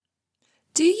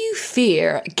Do you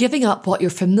fear giving up what you're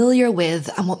familiar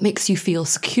with and what makes you feel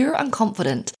secure and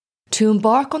confident to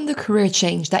embark on the career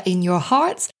change that in your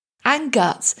heart and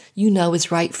gut you know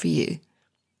is right for you?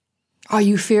 Are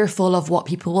you fearful of what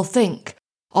people will think,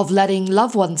 of letting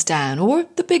loved ones down, or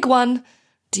the big one,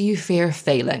 do you fear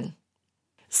failing?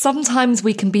 Sometimes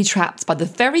we can be trapped by the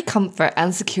very comfort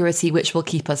and security which will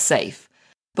keep us safe,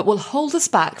 but will hold us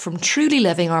back from truly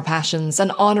living our passions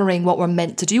and honouring what we're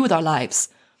meant to do with our lives.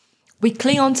 We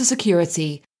cling on to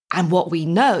security and what we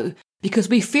know because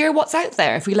we fear what's out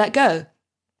there if we let go.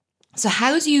 So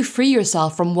how do you free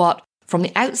yourself from what, from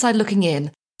the outside looking in,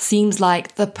 seems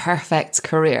like the perfect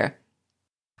career?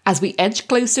 As we edge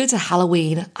closer to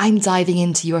Halloween, I'm diving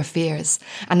into your fears.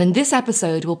 And in this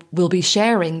episode, we'll be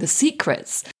sharing the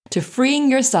secrets to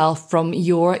freeing yourself from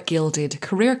your gilded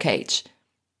career cage.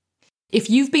 If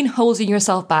you've been holding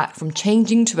yourself back from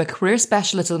changing to a career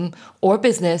specialism or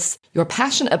business you're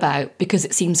passionate about because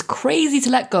it seems crazy to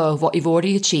let go of what you've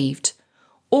already achieved,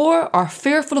 or are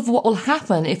fearful of what will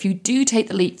happen if you do take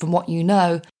the leap from what you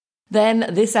know, then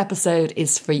this episode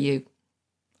is for you.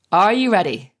 Are you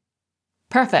ready?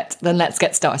 Perfect, then let's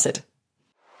get started.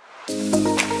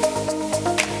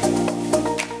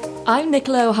 I'm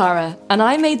Nicola O'Hara, and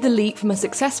I made the leap from a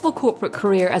successful corporate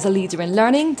career as a leader in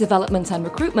learning, development and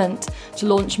recruitment to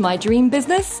launch my dream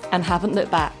business and haven't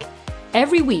looked back.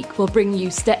 Every week we'll bring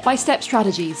you step-by-step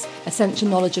strategies, essential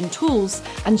knowledge and tools,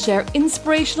 and share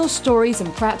inspirational stories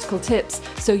and practical tips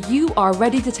so you are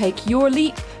ready to take your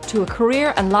leap to a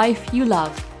career and life you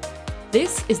love.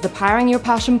 This is the Powering Your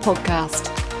Passion podcast.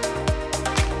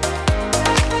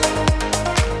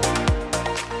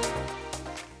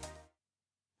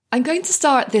 I'm going to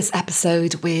start this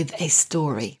episode with a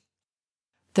story.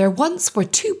 There once were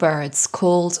two birds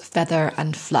called Feather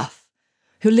and Fluff,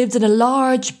 who lived in a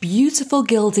large, beautiful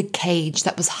gilded cage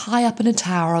that was high up in a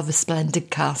tower of a splendid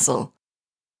castle.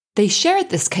 They shared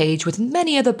this cage with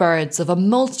many other birds of a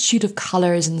multitude of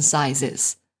colours and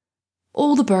sizes.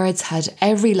 All the birds had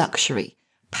every luxury: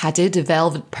 padded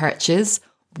velvet perches,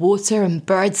 water and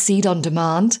bird seed on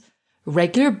demand,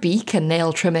 regular beak and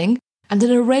nail trimming, and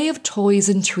an array of toys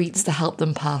and treats to help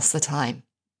them pass the time.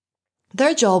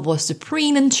 Their job was to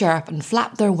preen and chirp and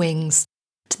flap their wings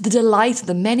to the delight of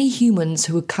the many humans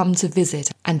who would come to visit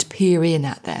and peer in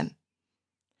at them.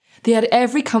 They had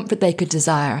every comfort they could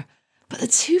desire, but the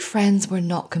two friends were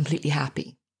not completely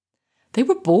happy. They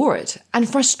were bored and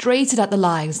frustrated at the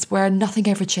lives where nothing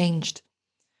ever changed,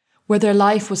 where their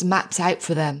life was mapped out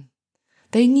for them.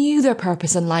 They knew their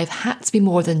purpose in life had to be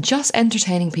more than just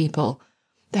entertaining people.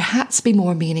 There had to be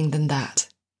more meaning than that.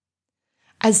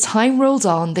 As time rolled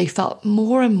on, they felt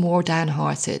more and more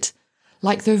downhearted,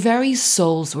 like their very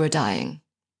souls were dying.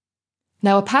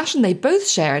 Now, a passion they both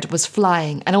shared was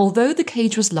flying, and although the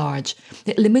cage was large,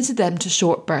 it limited them to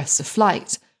short bursts of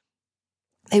flight.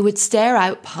 They would stare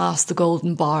out past the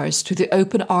golden bars through the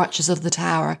open arches of the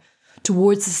tower,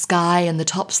 towards the sky and the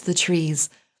tops of the trees,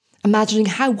 imagining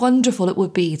how wonderful it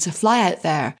would be to fly out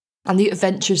there and the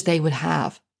adventures they would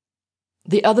have.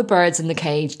 The other birds in the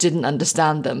cage didn't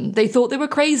understand them. They thought they were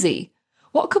crazy.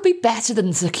 What could be better than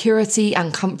the security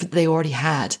and comfort they already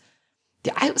had?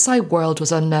 The outside world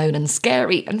was unknown and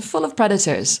scary and full of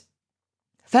predators.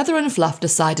 Feather and Fluff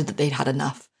decided that they'd had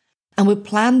enough and would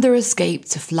plan their escape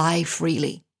to fly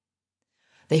freely.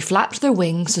 They flapped their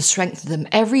wings to strengthen them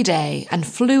every day and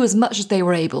flew as much as they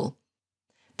were able.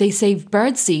 They saved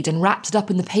birdseed and wrapped it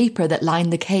up in the paper that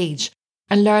lined the cage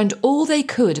and learned all they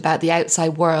could about the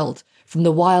outside world from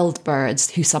the wild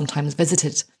birds who sometimes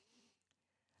visited.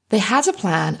 They had a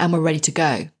plan and were ready to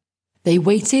go. They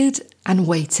waited and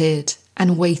waited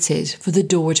and waited for the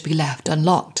door to be left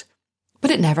unlocked,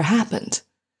 but it never happened.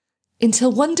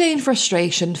 Until one day in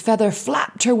frustration, Feather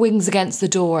flapped her wings against the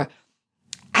door,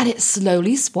 and it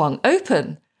slowly swung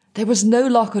open. There was no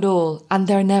lock at all, and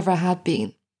there never had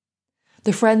been.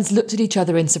 The friends looked at each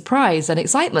other in surprise and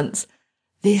excitement.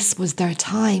 This was their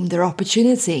time, their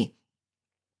opportunity.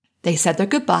 They said their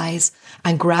goodbyes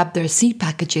and grabbed their seed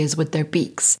packages with their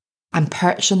beaks and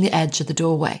perched on the edge of the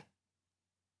doorway.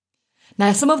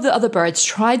 Now, some of the other birds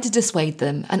tried to dissuade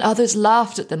them, and others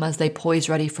laughed at them as they poised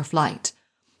ready for flight,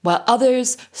 while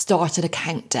others started a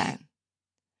countdown.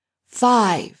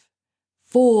 5,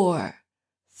 4,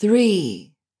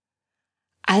 3.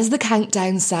 As the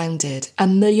countdown sounded, a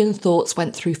million thoughts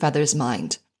went through Feather's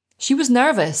mind. She was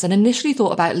nervous and initially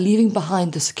thought about leaving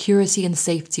behind the security and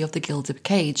safety of the gilded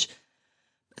cage,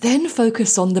 then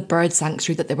focused on the bird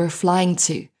sanctuary that they were flying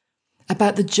to,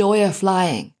 about the joy of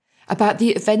flying, about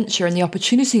the adventure and the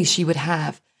opportunities she would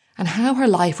have, and how her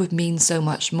life would mean so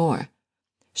much more.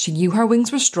 She knew her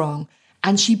wings were strong,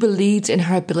 and she believed in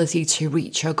her ability to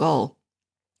reach her goal.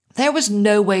 There was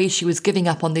no way she was giving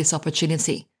up on this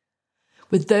opportunity.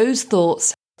 With those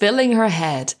thoughts filling her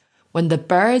head, when the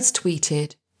birds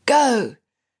tweeted, "Go!"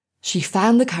 she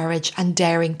found the courage and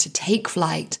daring to take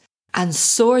flight and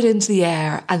soared into the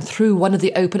air and through one of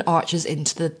the open arches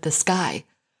into the sky.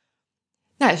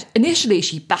 Now, initially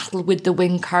she battled with the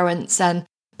wind currents and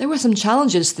there were some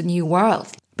challenges to the new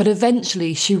world, but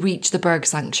eventually she reached the bird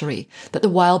sanctuary that the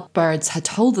wild birds had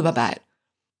told them about.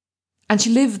 And she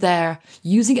lived there,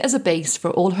 using it as a base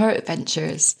for all her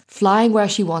adventures, flying where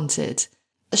she wanted.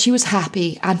 She was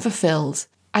happy and fulfilled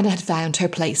and had found her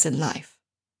place in life.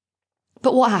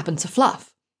 But what happened to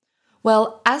Fluff?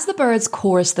 Well, as the birds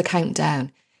chorused the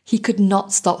countdown, he could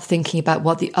not stop thinking about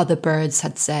what the other birds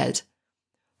had said.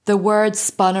 The words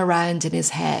spun around in his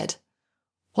head.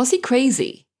 Was he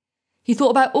crazy? He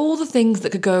thought about all the things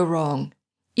that could go wrong.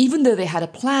 Even though they had a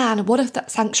plan, what if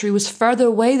that sanctuary was further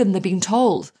away than they'd been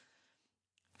told?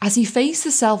 As he faced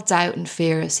the self-doubt and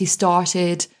fears, he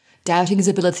started doubting his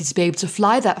ability to be able to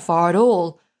fly that far at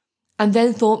all, and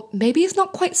then thought, maybe it's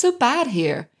not quite so bad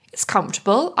here. It's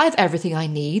comfortable, I have everything I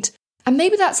need, and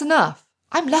maybe that's enough.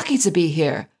 I'm lucky to be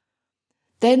here.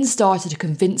 Then started to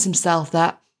convince himself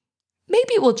that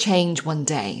maybe it will change one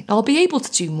day, and I'll be able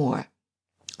to do more.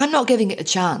 I'm not giving it a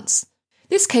chance.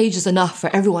 This cage is enough for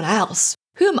everyone else.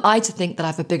 Who am I to think that I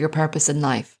have a bigger purpose in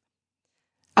life?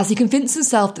 As he convinced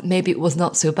himself that maybe it was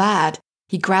not so bad,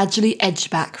 he gradually edged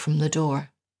back from the door.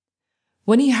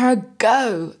 When he heard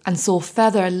 "go" and saw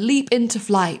Feather leap into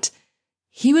flight,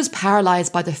 he was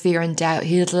paralysed by the fear and doubt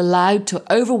he had allowed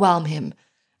to overwhelm him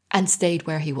and stayed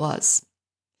where he was.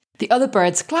 The other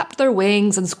birds clapped their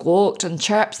wings and squawked and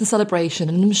chirped in celebration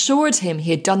and assured him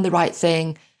he had done the right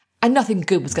thing and nothing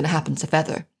good was going to happen to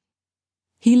Feather.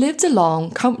 He lived a long,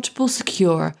 comfortable,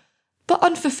 secure, but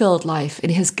unfulfilled life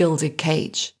in his gilded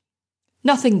cage.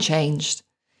 Nothing changed.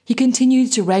 He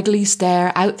continued to regularly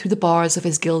stare out through the bars of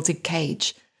his gilded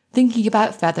cage, thinking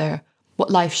about Feather, what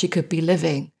life she could be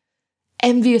living,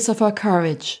 envious of her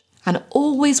courage, and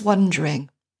always wondering,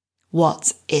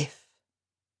 what if?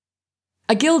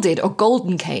 A gilded or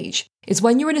golden cage is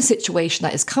when you're in a situation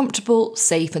that is comfortable,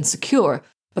 safe, and secure,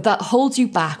 but that holds you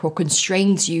back or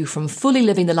constrains you from fully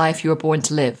living the life you were born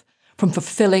to live, from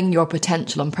fulfilling your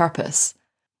potential and purpose.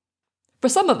 For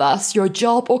some of us, your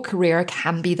job or career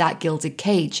can be that gilded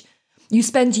cage. You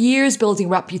spend years building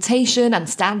reputation and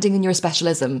standing in your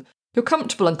specialism. You're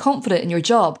comfortable and confident in your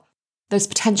job. There's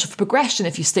potential for progression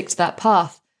if you stick to that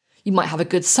path. You might have a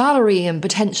good salary and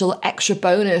potential extra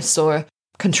bonus or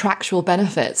contractual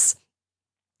benefits.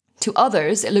 To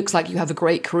others, it looks like you have a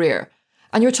great career,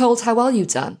 and you're told how well you've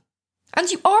done.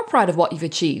 And you are proud of what you've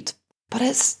achieved, but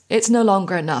it's no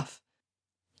longer enough.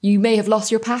 You may have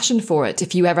lost your passion for it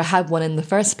if you ever had one in the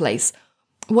first place.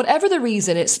 Whatever the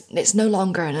reason, it's no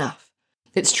longer enough.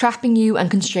 It's trapping you and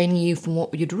constraining you from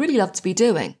what you'd really love to be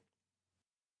doing.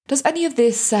 Does any of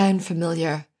this sound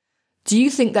familiar? Do you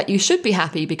think that you should be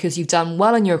happy because you've done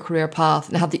well in your career path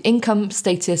and have the income,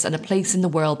 status, and a place in the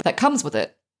world that comes with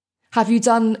it? Have you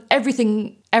done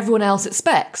everything everyone else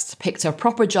expects, picked a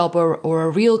proper job or a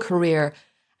real career?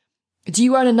 Do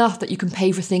you earn enough that you can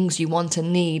pay for things you want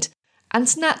and need, and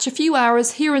snatch a few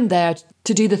hours here and there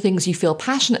to do the things you feel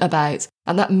passionate about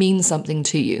and that means something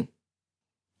to you?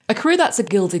 A career that's a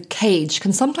gilded cage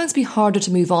can sometimes be harder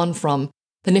to move on from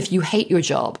than if you hate your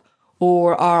job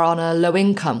or are on a low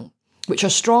income, which are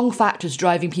strong factors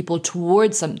driving people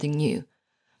towards something new.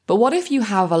 But what if you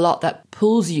have a lot that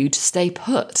pulls you to stay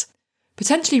put?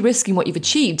 Potentially risking what you've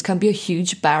achieved can be a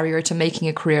huge barrier to making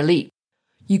a career leap.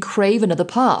 You crave another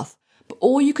path, but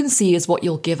all you can see is what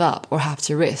you'll give up or have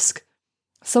to risk.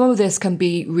 Some of this can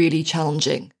be really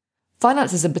challenging.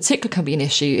 Finances in particular can be an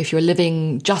issue if you're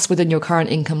living just within your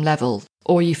current income level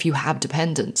or if you have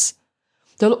dependents.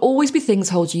 There'll always be things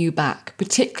holding you back,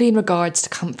 particularly in regards to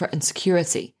comfort and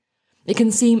security. It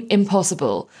can seem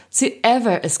impossible to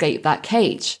ever escape that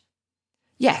cage.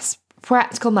 Yes,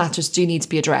 practical matters do need to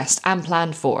be addressed and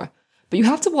planned for, but you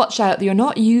have to watch out that you're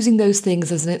not using those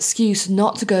things as an excuse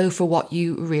not to go for what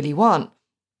you really want.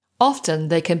 Often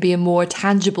they can be a more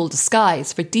tangible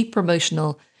disguise for deeper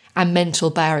emotional and mental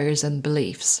barriers and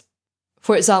beliefs.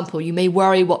 For example, you may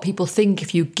worry what people think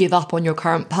if you give up on your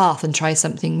current path and try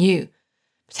something new.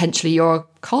 Potentially your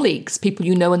colleagues, people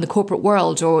you know in the corporate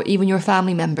world, or even your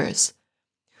family members.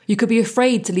 You could be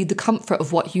afraid to leave the comfort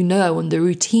of what you know and the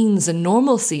routines and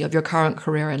normalcy of your current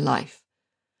career in life.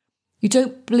 You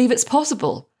don't believe it's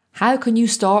possible. How can you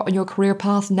start on your career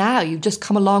path now? You've just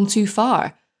come along too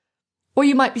far. Or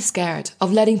you might be scared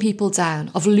of letting people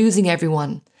down, of losing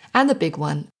everyone, and the big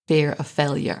one, fear of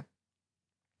failure.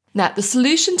 Now, the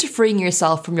solution to freeing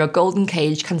yourself from your golden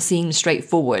cage can seem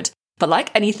straightforward, but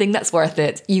like anything that's worth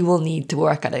it, you will need to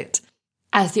work at it.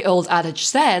 As the old adage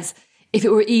says, if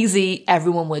it were easy,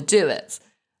 everyone would do it.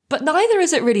 But neither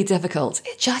is it really difficult.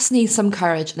 It just needs some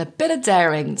courage and a bit of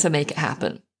daring to make it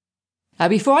happen. Now,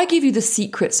 before I give you the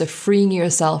secrets of freeing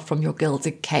yourself from your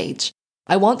gilded cage,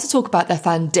 I want to talk about the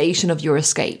foundation of your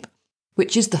escape,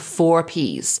 which is the 4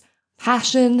 Ps: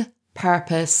 passion,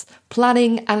 purpose,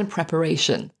 planning, and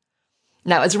preparation.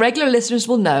 Now, as regular listeners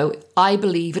will know, I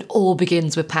believe it all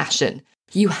begins with passion.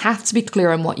 You have to be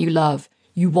clear on what you love,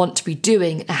 you want to be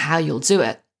doing, and how you'll do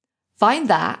it. Find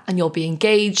that and you'll be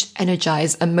engaged,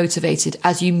 energized, and motivated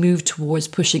as you move towards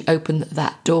pushing open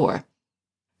that door.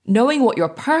 Knowing what your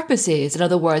purpose is, in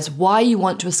other words, why you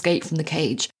want to escape from the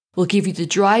cage, will give you the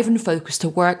drive and focus to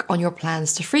work on your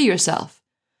plans to free yourself.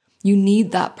 You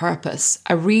need that purpose,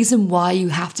 a reason why you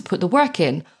have to put the work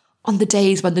in on the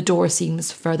days when the door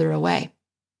seems further away.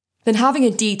 Then having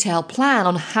a detailed plan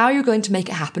on how you're going to make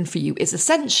it happen for you is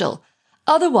essential.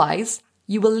 Otherwise,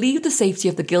 you will leave the safety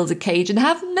of the gilded cage and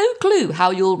have no clue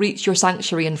how you'll reach your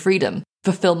sanctuary and freedom,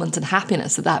 fulfillment and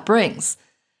happiness that brings.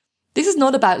 This is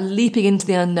not about leaping into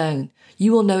the unknown.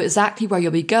 You will know exactly where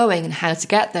you'll be going and how to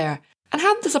get there, and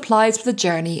how this applies to the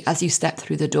journey as you step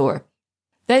through the door.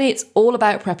 Then it's all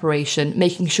about preparation,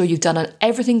 making sure you've done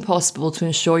everything possible to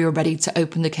ensure you're ready to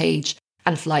open the cage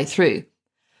and fly through.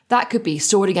 That could be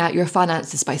sorting out your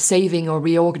finances by saving or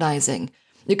reorganising.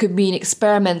 It could mean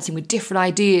experimenting with different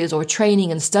ideas or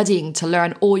training and studying to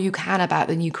learn all you can about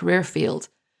the new career field.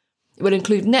 It would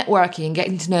include networking and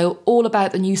getting to know all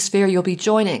about the new sphere you'll be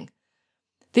joining.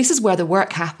 This is where the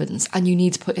work happens, and you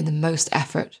need to put in the most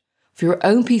effort for your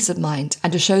own peace of mind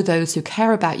and to show those who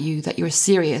care about you that you're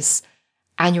serious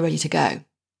and you're ready to go.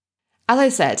 As I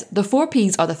said, the 4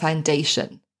 Ps are the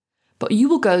foundation, but you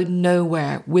will go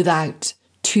nowhere without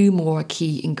 2 more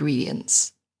key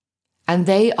ingredients. And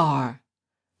they are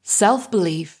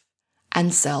self-belief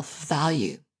and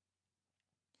self-value.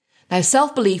 Now,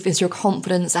 self-belief is your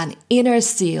confidence and inner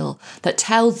steel that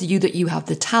tells you that you have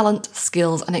the talent,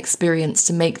 skills, and experience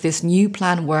to make this new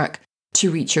plan work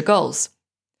to reach your goals.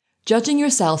 Judging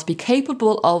yourself to be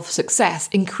capable of success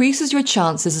increases your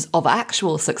chances of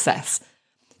actual success.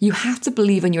 You have to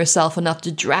believe in yourself enough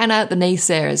to drown out the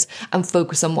naysayers and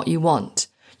focus on what you want.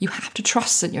 You have to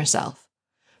trust in yourself.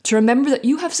 To remember that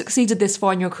you have succeeded this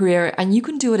far in your career and you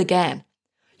can do it again.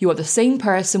 You are the same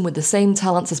person with the same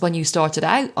talents as when you started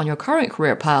out on your current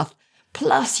career path,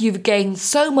 plus you've gained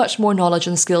so much more knowledge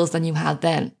and skills than you had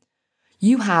then.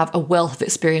 You have a wealth of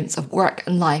experience of work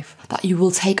and life that you will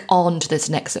take on to this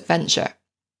next adventure.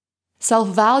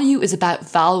 Self-value is about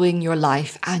valuing your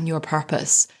life and your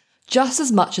purpose. Just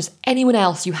as much as anyone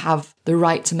else, you have the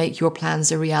right to make your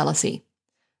plans a reality.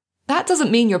 That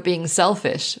doesn't mean you're being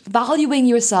selfish. Valuing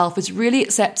yourself is really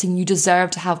accepting you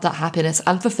deserve to have that happiness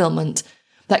and fulfillment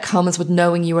that comes with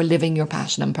knowing you are living your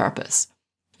passion and purpose.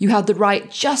 You have the right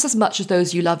just as much as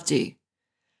those you love do.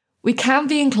 We can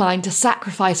be inclined to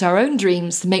sacrifice our own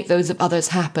dreams to make those of others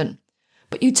happen,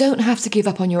 but you don't have to give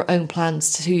up on your own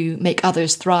plans to make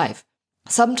others thrive.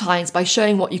 Sometimes by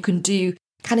showing what you can do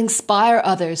can inspire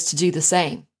others to do the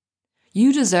same.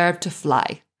 You deserve to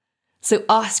fly. So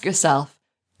ask yourself,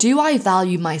 do I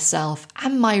value myself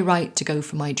and my right to go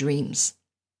for my dreams?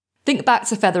 Think back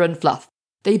to Feather and Fluff.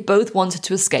 They both wanted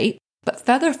to escape, but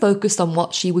Feather focused on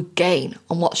what she would gain,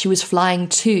 on what she was flying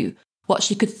to, what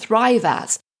she could thrive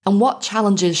at, and what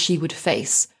challenges she would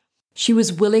face. She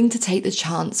was willing to take the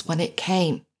chance when it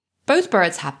came. Both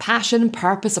birds had passion,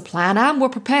 purpose, a plan, and were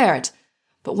prepared.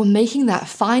 But when making that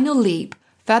final leap,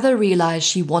 Feather realised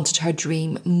she wanted her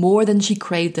dream more than she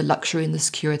craved the luxury and the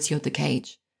security of the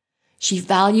cage. She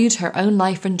valued her own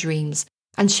life and dreams,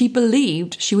 and she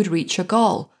believed she would reach her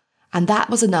goal, and that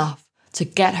was enough to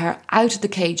get her out of the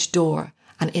cage door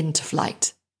and into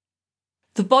flight.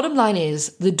 The bottom line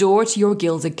is, the door to your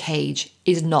gilded cage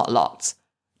is not locked.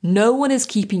 No one is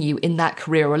keeping you in that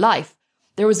career or life.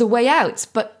 There is a way out,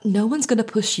 but no one's going to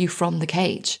push you from the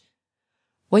cage.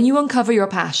 When you uncover your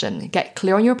passion, get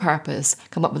clear on your purpose,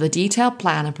 come up with a detailed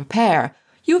plan and prepare,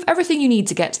 you have everything you need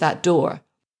to get to that door.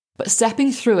 But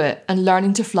stepping through it and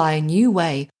learning to fly a new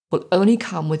way will only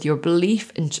come with your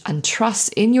belief and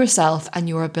trust in yourself and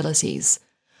your abilities,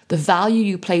 the value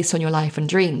you place on your life and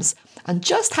dreams, and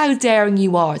just how daring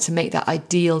you are to make that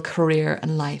ideal career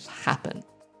and life happen.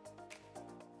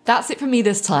 That's it from me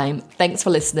this time. Thanks for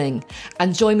listening,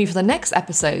 and join me for the next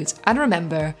episode. And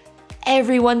remember,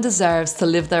 everyone deserves to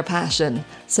live their passion.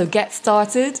 So get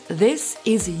started. This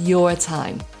is your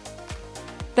time.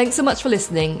 Thanks so much for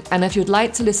listening. And if you'd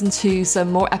like to listen to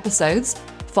some more episodes,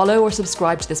 follow or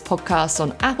subscribe to this podcast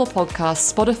on Apple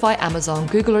Podcasts, Spotify, Amazon,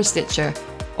 Google or Stitcher,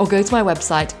 or go to my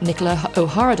website,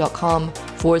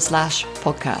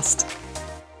 nicolaohara.com/podcast.